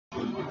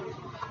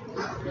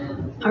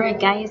Alright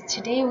guys,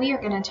 today we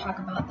are going to talk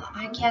about the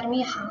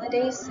iCademy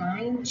Holiday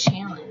Sign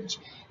Challenge.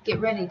 Get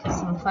ready because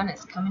some fun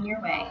is coming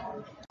your way.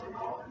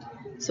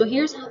 So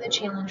here's how the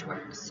challenge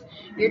works.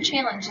 Your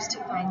challenge is to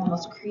find the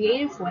most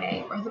creative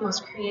way or the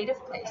most creative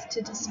place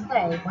to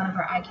display one of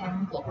our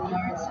iCademy local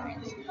yard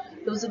signs.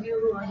 Those of you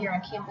who are here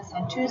on campus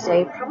on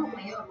Tuesday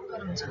probably helped put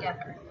them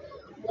together.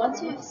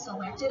 Once you have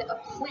selected a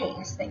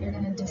place that you're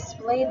going to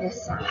display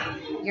this sign,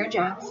 your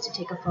job is to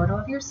take a photo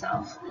of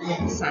yourself with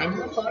the sign in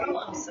the photo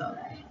also,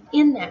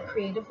 in that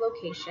creative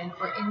location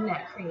or in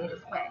that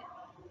creative way.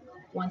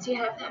 Once you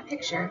have that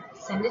picture,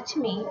 send it to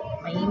me.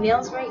 My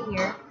email's right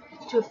here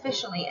to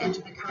officially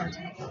enter the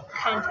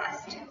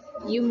contest.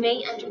 You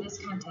may enter this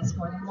contest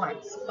more than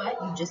once,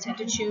 but you just have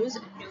to choose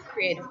a new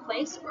creative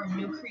place or a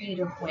new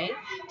creative way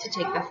to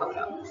take the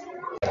photo.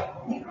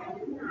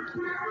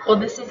 Well,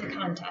 this is a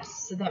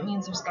contest, so that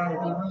means there's got to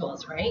be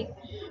rules, right?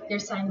 Your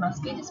sign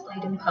must be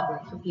displayed in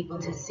public for people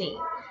to see.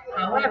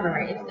 However,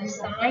 if the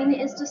sign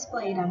is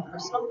displayed on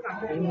personal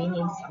property,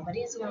 meaning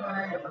somebody's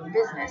yard or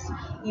business,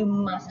 you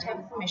must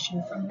have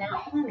permission from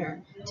that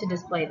owner to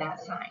display that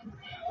sign.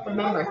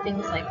 Remember,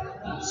 things like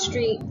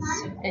streets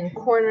and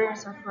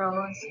corners of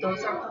roads,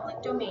 those are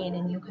public domain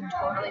and you can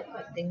totally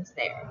put things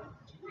there.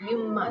 You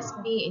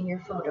must be in your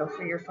photo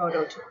for your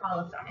photo to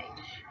qualify.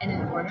 And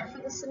in order for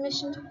the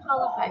submission to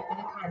qualify for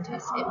the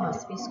contest, it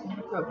must be school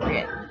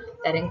appropriate.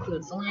 That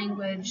includes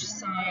language,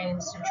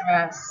 signs,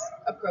 dress,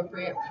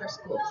 appropriate for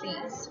school,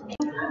 please.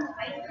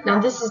 Now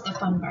this is the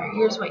fun part.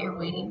 Here's what you're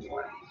waiting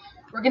for.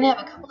 We're going to have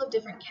a couple of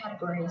different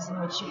categories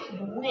in which you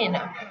can win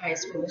a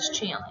prize for this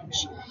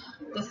challenge.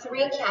 The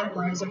three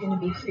categories are going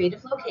to be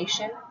creative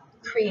location,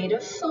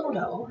 creative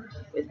photo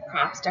with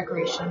props,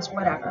 decorations,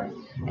 whatever,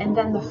 and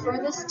then the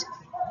furthest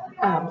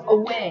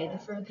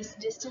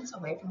distance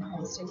away from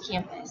Homestead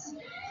campus.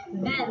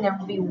 Then there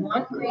will be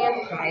one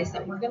grand prize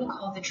that we're going to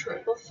call the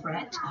triple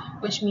threat,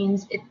 which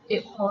means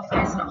it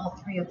qualifies in all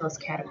three of those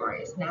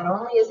categories. Not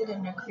only is it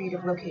in a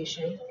creative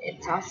location,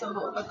 it's also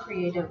a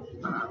creative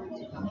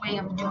way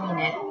of doing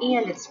it,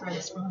 and it's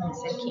furthest from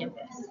Homestead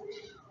campus.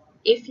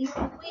 If you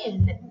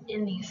win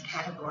in these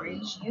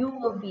categories, you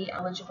will be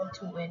eligible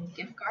to win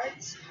gift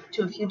cards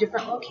to a few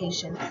different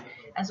locations,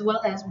 as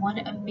well as one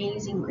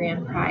amazing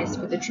grand prize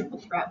for the triple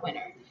threat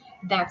winner.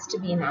 That's to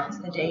be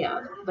announced the day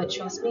of, but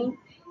trust me,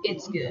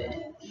 it's good.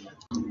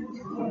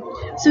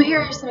 So here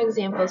are some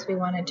examples we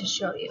wanted to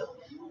show you.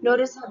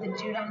 Notice how the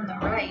dude on the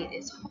right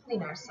is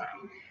holding our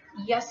sign.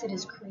 Yes, it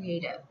is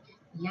creative.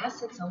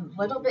 Yes, it's a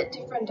little bit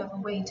different of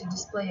a way to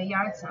display a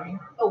yard sign,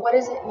 but what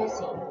is it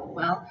missing?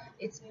 Well,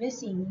 it's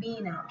missing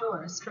being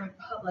outdoors for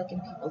public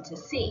and people to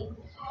see.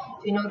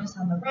 If you notice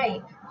on the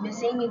right,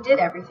 Miss Amy did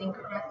everything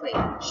correctly.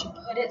 She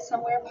put it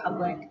somewhere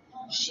public.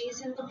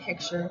 She's in the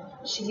picture.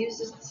 She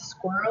uses the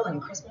squirrel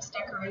and Christmas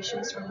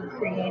decorations for her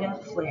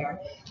creative flair.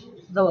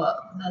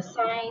 The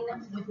sign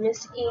with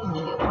Miss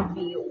Amy would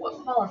be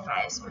what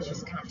qualifies for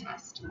this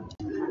contest.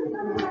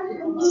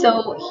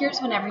 So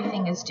here's when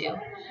everything is due.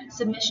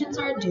 Submissions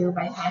are due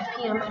by 5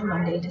 p.m. on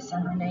Monday,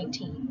 December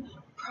 19th.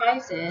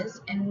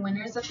 Prizes and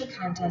winners of the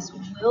contest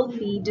will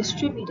be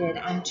distributed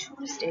on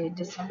Tuesday,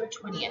 December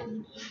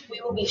 20th.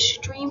 We will be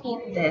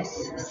streaming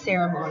this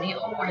ceremony,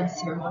 award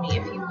ceremony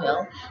if you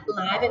will,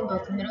 live in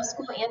both middle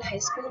school and high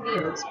school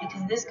views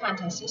because this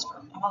contest is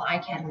for all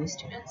iCademy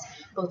students,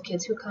 both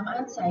kids who come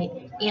on site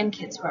and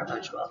kids who are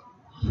virtual.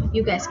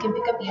 You guys can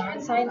pick up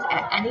yard signs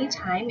at any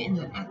time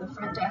at the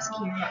front desk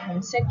here at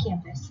Homestead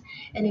campus.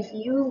 And if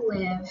you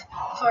live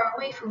far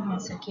away from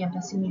Homestead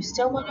campus and you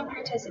still want to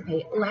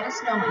participate, let us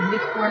know and we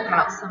can work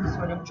out some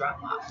sort of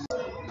drop-off.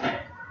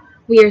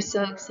 We are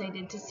so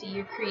excited to see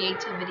your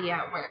creativity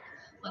at work.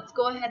 Let's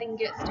go ahead and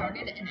get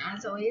started. And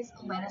as always,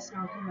 let us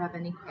know if you have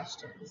any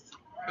questions.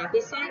 Happy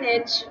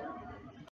signage!